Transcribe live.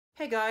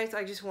Hey guys,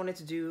 I just wanted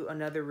to do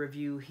another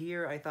review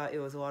here. I thought it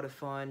was a lot of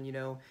fun,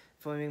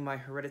 filming my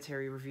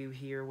Hereditary review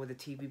here with a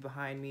TV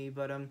behind me,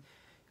 but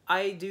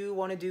I do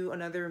want to do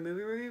another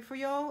movie review for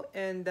y'all,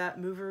 and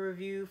that movie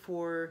review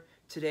for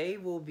today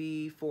will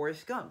be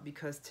Forrest Gump,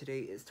 because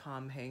today is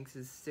Tom Hanks'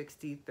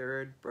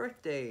 63rd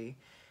birthday.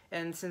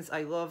 And since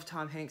I love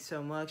Tom Hanks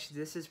so much,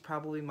 this is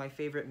probably my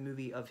favorite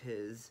movie of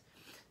his.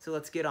 So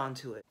let's get on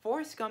to it.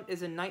 Forrest Gump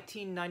is a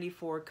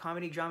 1994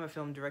 comedy drama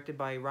film directed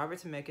by Robert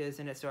Zemeckis,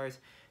 and it stars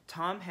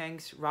Tom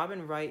Hanks,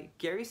 Robin Wright,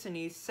 Gary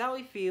Sinise,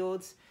 Sally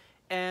Fields,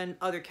 and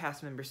other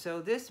cast members.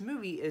 So this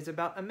movie is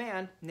about a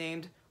man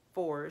named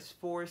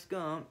Forrest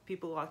Gump.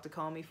 People like to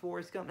call me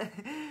Forrest Gump.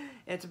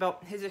 It's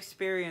about his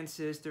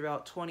experiences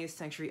throughout 20th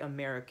century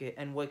America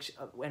and which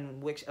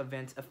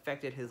events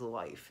affected his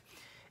life.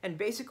 And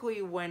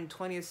basically, when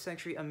 20th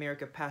century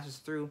America passes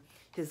through,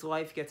 his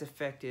life gets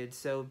affected.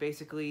 So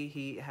basically,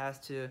 he has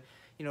to,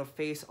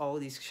 face all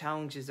these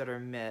challenges that are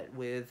met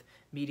with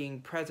meeting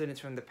presidents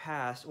from the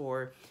past,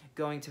 or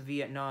going to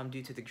Vietnam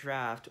due to the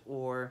draft,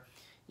 or,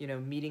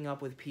 meeting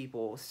up with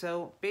people.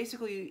 So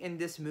basically, in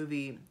this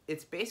movie,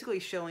 it's basically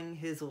showing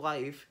his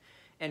life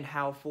and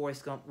how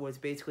Forrest Gump was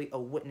basically a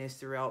witness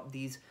throughout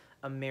these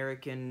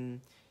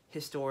American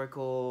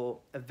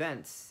historical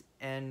events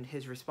and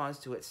his response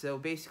to it. So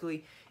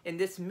basically, in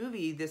this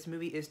movie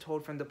is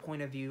told from the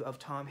point of view of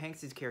Tom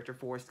Hanks' character,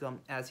 Forrest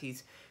Gump, as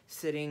he's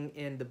sitting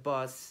in the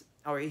bus,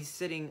 or he's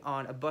sitting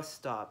on a bus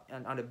stop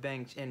and on a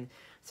bench in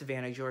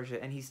Savannah,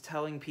 Georgia, and he's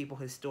telling people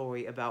his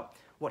story about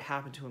what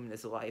happened to him in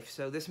his life.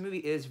 So this movie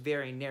is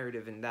very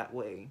narrative in that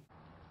way.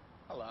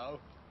 Hello.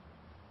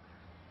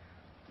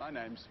 My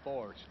name's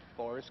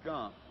Forrest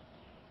Gump.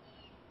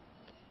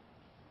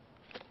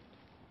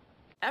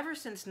 Ever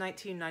since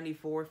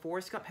 1994,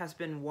 Forrest Gump has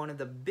been one of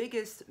the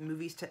biggest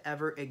movies to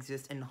ever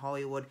exist in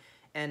Hollywood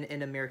and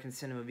in American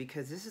cinema,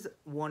 because this is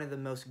one of the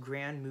most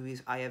grand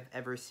movies I have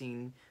ever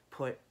seen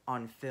put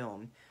on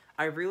film.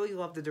 I really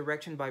love the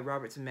direction by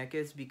Robert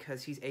Zemeckis,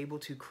 because he's able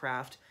to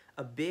craft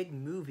a big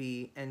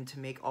movie and to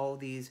make all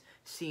these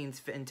scenes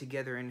fit in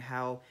together, and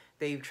how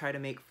they try to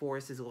make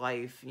Forrest's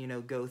life,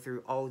 go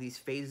through all these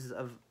phases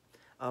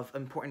of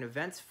important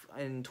events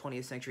in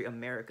 20th century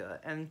America.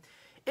 And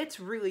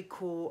it's really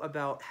cool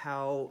about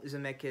how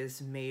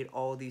Zemeckis made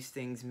all these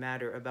things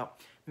matter,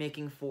 about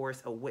making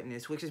Forrest a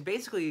witness, which is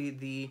basically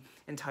the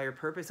entire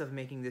purpose of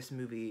making this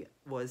movie,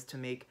 was to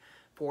make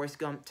Forrest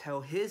Gump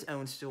tell his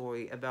own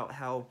story about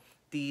how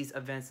these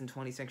events in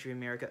 20th century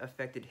America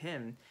affected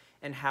him,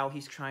 and how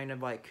he's trying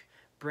to,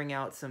 bring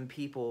out some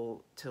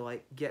people to,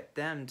 get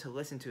them to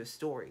listen to his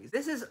stories.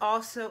 This is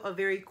also a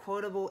very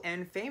quotable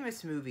and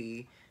famous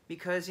movie,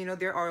 because,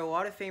 there are a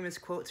lot of famous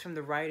quotes from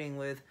the writing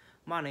with,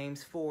 "My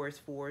name's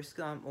Forrest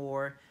Gump,"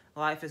 or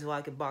 "Life is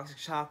like a box of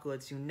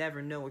chocolates, you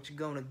never know what you're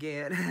gonna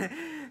get."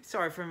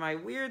 Sorry for my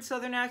weird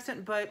southern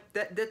accent, but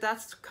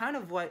that's kind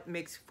of what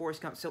makes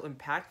Forrest Gump so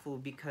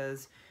impactful,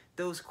 because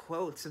those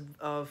quotes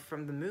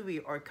from the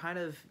movie are kind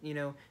of,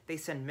 they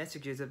send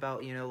messages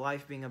about,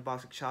 life being a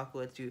box of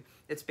chocolates.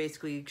 It's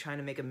basically trying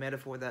to make a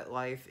metaphor that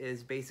life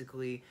is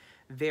basically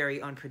very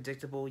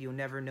unpredictable. You'll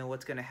never know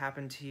what's going to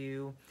happen to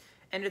you.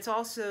 And it's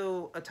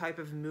also a type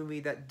of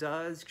movie that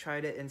does try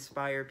to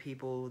inspire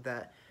people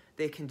that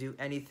they can do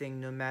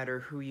anything, no matter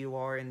who you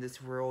are in this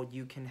world.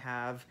 You can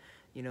have,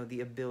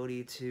 the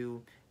ability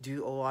to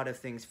do a lot of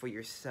things for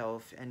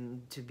yourself,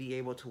 and to be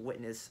able to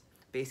witness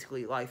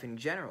basically life in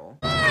general.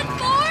 Run,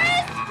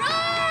 Forrest,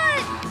 run!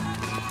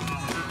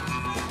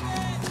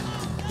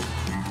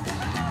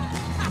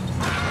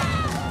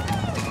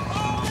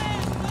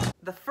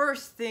 The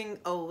first thing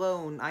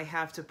alone I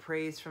have to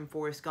praise from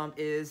Forrest Gump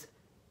is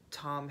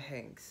Tom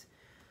Hanks.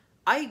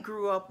 I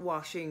grew up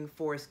watching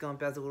Forrest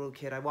Gump as a little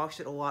kid. I watched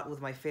it a lot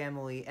with my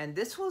family, and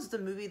this was the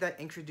movie that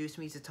introduced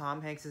me to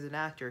Tom Hanks as an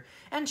actor.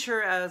 And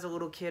sure, as a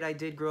little kid, I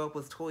did grow up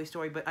with Toy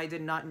Story, but I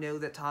did not know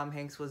that Tom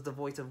Hanks was the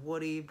voice of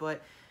Woody.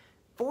 But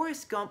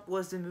Forrest Gump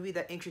was the movie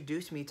that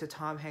introduced me to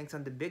Tom Hanks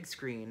on the big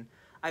screen.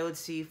 I would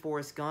see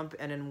Forrest Gump,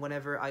 and then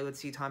whenever I would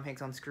see Tom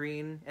Hanks on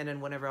screen, and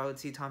then whenever I would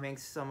see Tom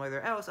Hanks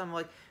somewhere else, I'm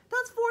like,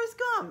 that's Forrest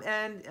Gump!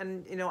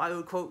 And I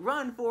would quote,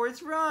 "Run,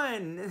 Forrest,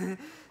 run!"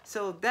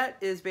 So that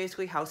is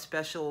basically how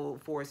special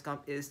Forrest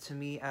Gump is to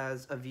me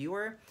as a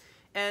viewer.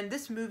 And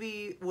this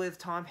movie with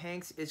Tom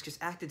Hanks is just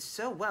acted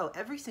so well.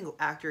 Every single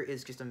actor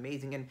is just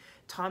amazing, and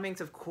Tom Hanks,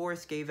 of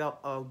course, gave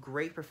out a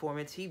great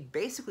performance. He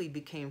basically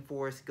became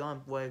Forrest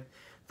Gump with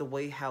the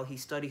way how he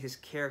studied his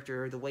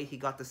character, the way he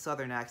got the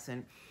southern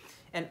accent,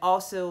 and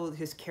also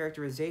his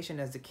characterization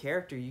as the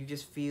character. You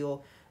just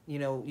feel,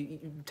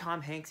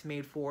 Tom Hanks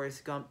made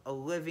Forrest Gump a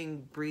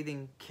living,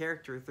 breathing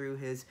character through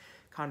his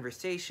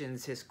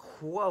conversations, his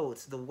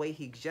quotes, the way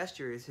he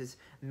gestures, his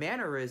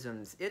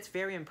mannerisms. It's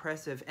very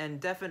impressive,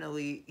 and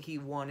definitely he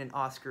won an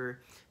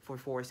Oscar for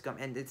Forrest Gump,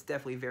 and it's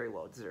definitely very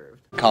well deserved.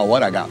 Call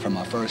what I got for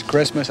my first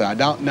Christmas, and I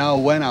don't know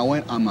when I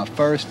went on my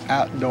first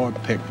outdoor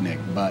picnic,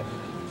 but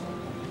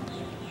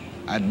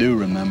I do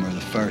remember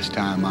the first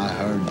time I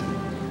heard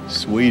the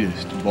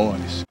sweetest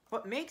voice.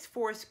 What makes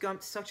Forrest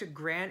Gump such a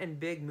grand and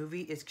big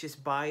movie is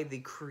just by the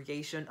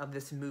creation of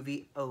this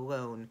movie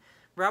alone.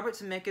 Robert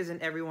Zemeckis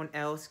and everyone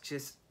else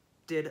just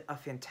did a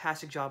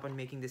fantastic job on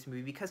making this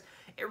movie because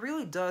it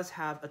really does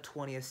have a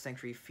 20th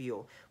century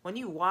feel. When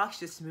you watch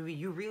this movie,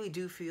 you really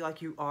do feel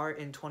like you are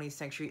in 20th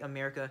century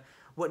America,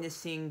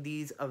 witnessing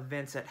these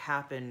events that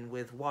happen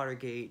with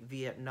Watergate,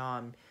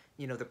 Vietnam,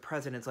 you know, the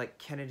presidents like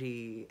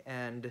Kennedy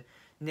and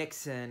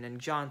Nixon and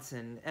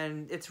Johnson.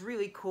 And it's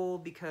really cool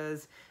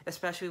because,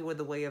 especially with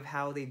the way of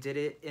how they did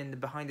it in the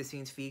behind the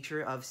scenes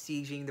feature of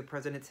sieging the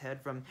president's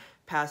head from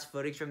past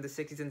footage from the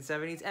 60s and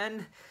 70s.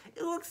 And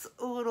it looks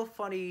a little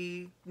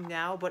funny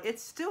now, but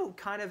it's still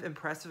kind of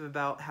impressive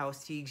about how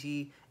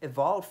CG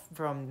evolved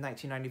from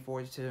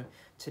 1994 to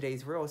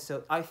today's world.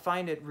 So I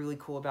find it really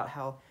cool about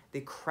how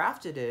they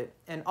crafted it.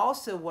 And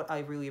also what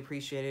I really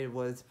appreciated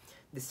was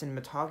the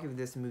cinematography of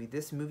this movie.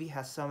 This movie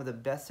has some of the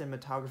best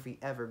cinematography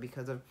ever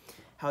because of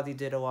how they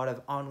did a lot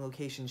of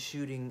on-location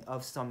shooting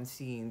of some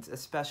scenes,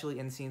 especially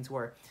in scenes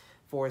where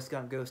Forrest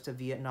Gump goes to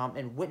Vietnam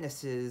and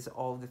witnesses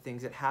all the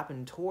things that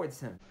happen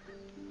towards him.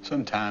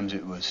 Sometimes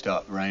it would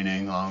stop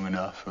raining long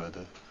enough for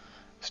the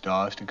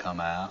stars to come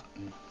out.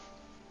 And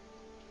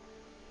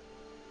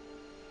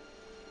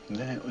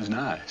then it was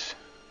nice.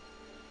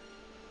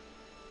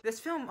 This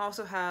film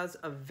also has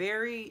a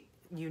very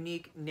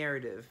unique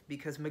narrative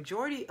because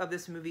majority of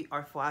this movie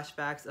are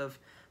flashbacks of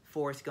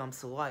Forrest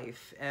Gump's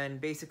life,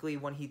 and basically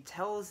when he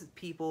tells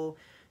people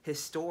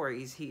his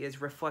stories, he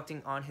is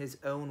reflecting on his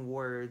own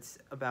words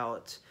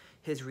about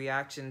his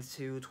reactions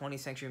to 20th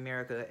century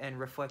America and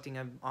reflecting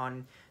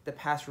on the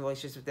past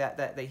relationships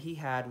that he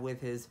had with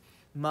his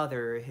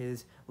mother,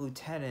 his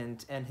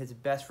lieutenant, and his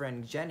best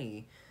friend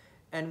Jenny.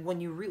 And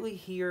when you really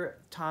hear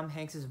Tom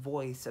Hanks's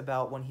voice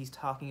about when he's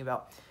talking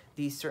about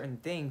these certain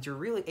things, you're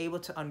really able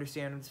to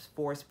understand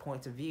Forrest's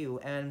point of view,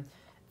 and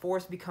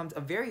Forrest becomes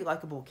a very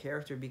likable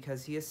character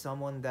because he is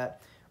someone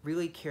that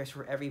really cares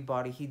for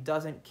everybody. He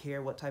doesn't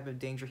care what type of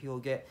danger he will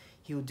get.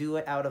 He will do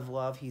it out of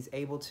love. He's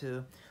able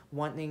to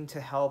wanting to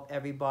help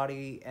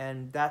everybody,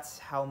 and that's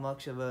how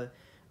much of a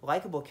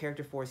likable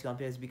character Forrest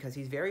Gump is because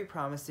he's very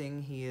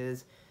promising, he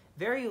is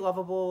very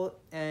lovable,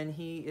 and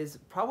he is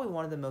probably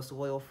one of the most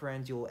loyal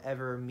friends you'll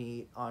ever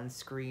meet on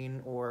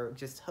screen, or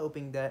just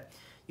hoping that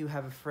you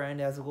have a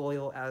friend as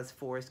loyal as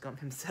Forrest Gump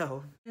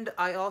himself. And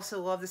I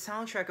also love the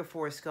soundtrack of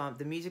Forrest Gump.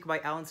 The music by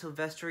Alan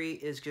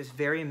Silvestri is just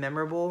very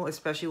memorable,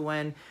 especially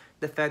when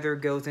the feather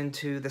goes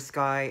into the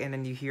sky and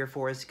then you hear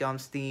Forrest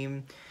Gump's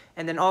theme.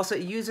 And then also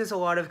it uses a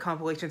lot of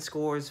compilation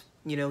scores,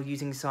 you know,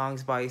 using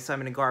songs by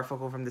Simon &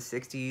 Garfunkel from the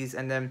 60s,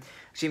 and then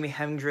Jimi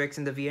Hendrix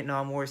in the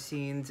Vietnam War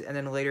scenes, and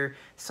then later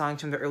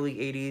songs from the early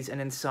 80s, and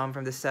then some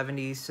from the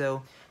 70s.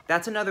 So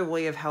that's another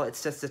way of how it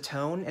sets the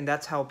tone, and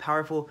that's how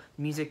powerful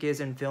music is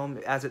in film,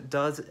 as it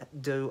does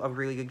do a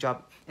really good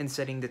job in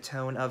setting the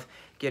tone of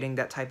getting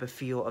that type of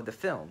feel of the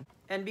film.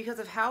 And because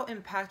of how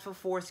impactful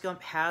Forrest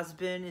Gump has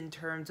been in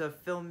terms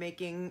of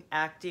filmmaking,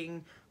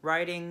 acting,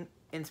 writing,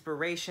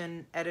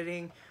 inspiration,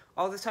 editing,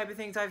 all the type of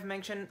things I've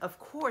mentioned, of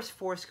course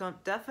Forrest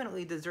Gump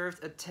definitely deserves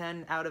a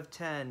 10 out of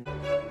 10.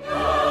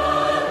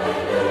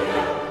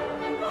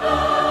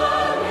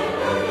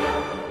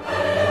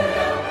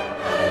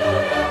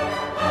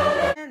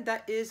 And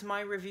that is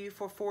my review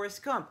for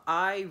Forrest Gump.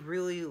 I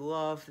really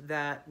loved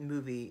that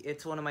movie.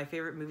 It's one of my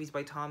favorite movies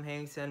by Tom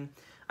Hanks, and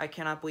I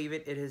cannot believe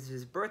it. It is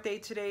his birthday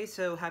today,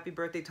 so happy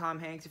birthday, Tom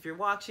Hanks, if you're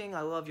watching.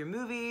 I love your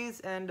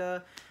movies,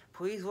 and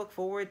please look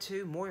forward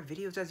to more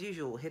videos as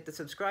usual. Hit the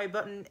subscribe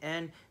button,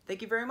 and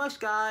thank you very much,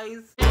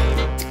 guys!